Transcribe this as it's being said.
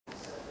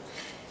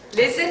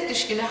Lezzet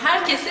düşkünü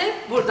herkese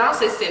buradan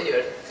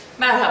sesleniyorum.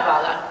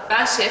 Merhabalar,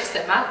 ben Şef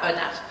Semen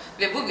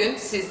ve bugün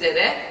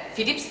sizlere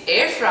Philips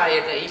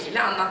Airfryer ile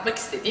ilgili anlatmak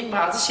istediğim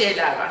bazı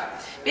şeyler var.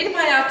 Benim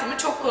hayatımı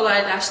çok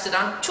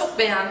kolaylaştıran, çok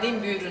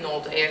beğendiğim bir ürün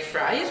oldu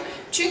Airfryer.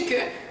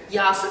 Çünkü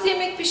yağsız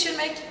yemek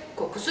pişirmek,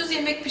 kokusuz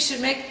yemek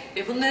pişirmek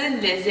ve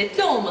bunların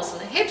lezzetli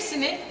olmasını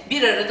hepsini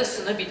bir arada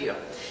sunabiliyor.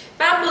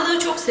 Ben balığı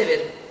çok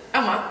severim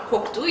ama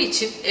koktuğu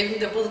için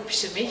evimde balık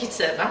pişirmeyi hiç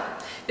sevmem.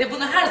 Ve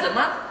bunu her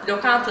zaman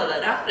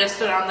lokantalara,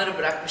 restoranlara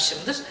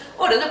bırakmışımdır.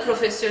 Orada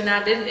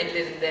profesyonellerin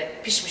ellerinde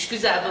pişmiş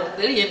güzel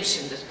balıkları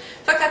yemişimdir.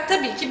 Fakat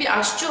tabii ki bir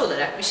aşçı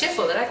olarak, bir şef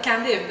olarak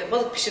kendi evimde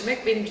balık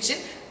pişirmek benim için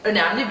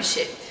önemli bir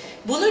şey.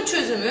 Bunun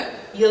çözümü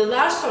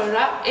yıllar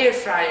sonra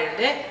Airfryer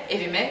ile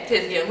evime,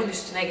 tezgahımın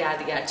üstüne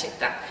geldi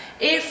gerçekten.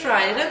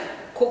 Airfryer'ın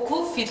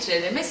koku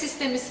filtreleme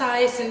sistemi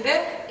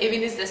sayesinde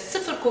evinizde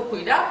sıfır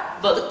kokuyla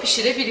balık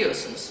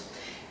pişirebiliyorsunuz.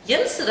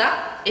 Yanı sıra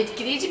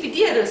etkileyici bir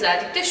diğer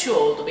özellik de şu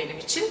oldu benim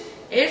için.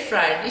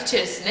 Airfryer'ın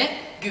içerisine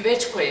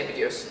güveç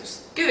koyabiliyorsunuz.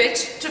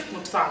 Güveç, Türk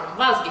mutfağının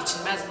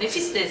vazgeçilmez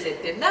nefis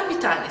lezzetlerinden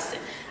bir tanesi.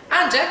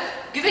 Ancak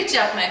güveç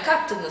yapmaya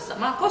kalktığınız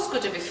zaman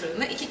koskoca bir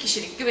fırını 2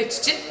 kişilik güveç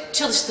için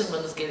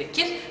çalıştırmanız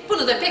gerekir.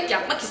 Bunu da pek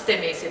yapmak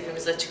istemeyiz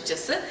hepimiz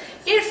açıkçası.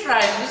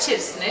 Airfryer'ın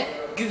içerisine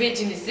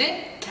güvecinizi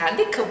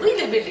kendi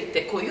kabıyla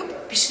birlikte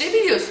koyup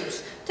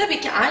pişirebiliyorsunuz.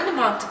 Tabii ki aynı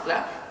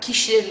mantıkla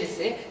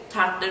kişilerinizi,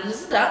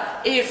 tartlarınızı da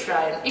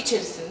Airfryer'ın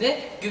içerisinde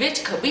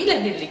güveç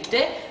kabıyla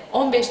birlikte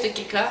 15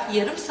 dakika,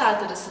 yarım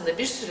saat arasında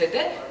bir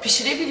sürede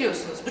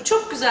pişirebiliyorsunuz. Bu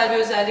çok güzel bir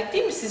özellik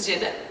değil mi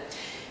sizce de?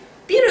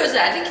 Bir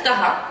özellik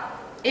daha,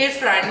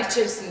 Airfryer'ın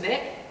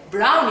içerisinde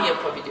brownie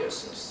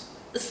yapabiliyorsunuz.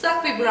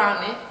 Islak bir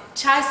brownie,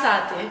 çay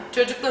saati,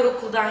 çocuklar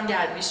okuldan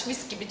gelmiş,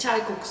 mis gibi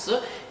çay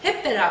kokusu,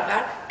 hep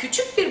beraber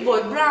küçük bir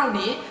boy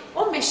brownie'yi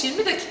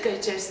 15-20 dakika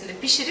içerisinde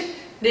pişirip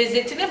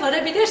lezzetine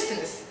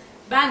varabilirsiniz.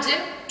 Bence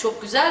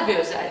çok güzel bir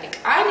özellik.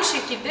 Aynı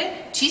şekilde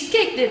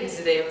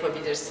cheesecake'lerinizi de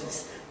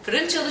yapabilirsiniz.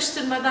 Fırın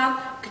çalıştırmadan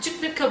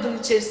küçük bir kabın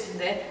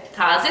içerisinde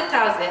taze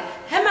taze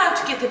hemen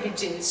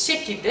tüketebileceğiniz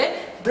şekilde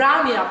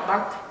brownie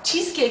yapmak,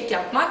 cheesecake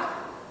yapmak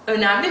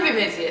önemli bir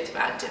meziyet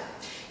bence.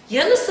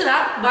 Yanı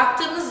sıra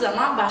baktığınız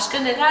zaman başka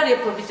neler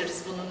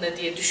yapabiliriz bununla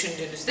diye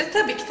düşündüğünüzde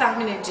tabii ki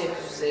tahmin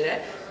edeceğiniz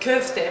üzere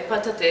köfte,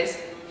 patates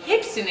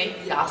hepsini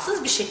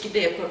yağsız bir şekilde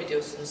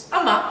yapabiliyorsunuz.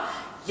 Ama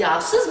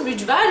yağsız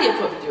mücver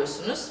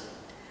yapabiliyorsunuz.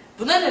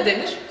 Buna ne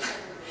denir?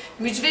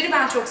 Mücveri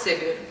ben çok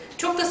seviyorum.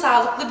 Çok da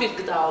sağlıklı bir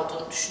gıda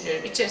olduğunu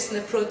düşünüyorum.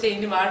 İçerisinde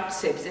proteini var,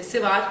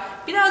 sebzesi var,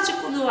 birazcık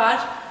unu var.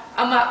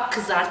 Ama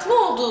kızartma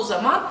olduğu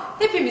zaman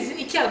hepimizin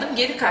 2 adım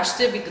geri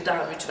kaçtığı bir gıda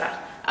mücver.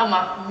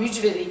 Ama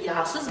mücveri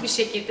yağsız bir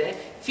şekilde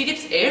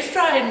Philips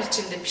Airfryer'ın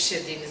içinde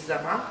pişirdiğiniz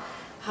zaman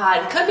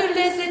harika bir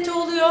lezzeti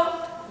oluyor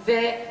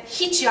ve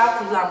hiç yağ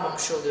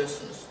kullanmamış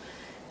oluyorsunuz.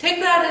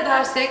 Tekrar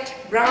edersek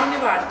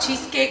brownie var,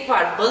 cheesecake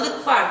var,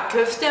 balık var,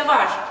 köfte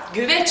var,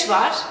 güveç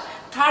var,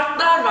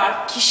 tartlar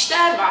var,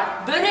 kişler var,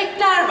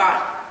 börekler var,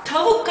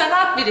 tavuk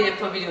kanat bile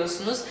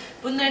yapabiliyorsunuz.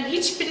 Bunların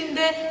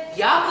hiçbirinde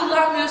yağ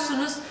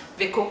kullanmıyorsunuz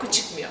ve koku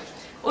çıkmıyor.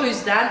 O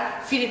yüzden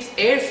Philips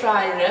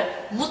Airfryer'ı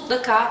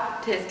mutlaka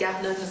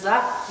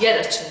tezgahlarınıza yer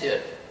açın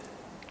diyorum.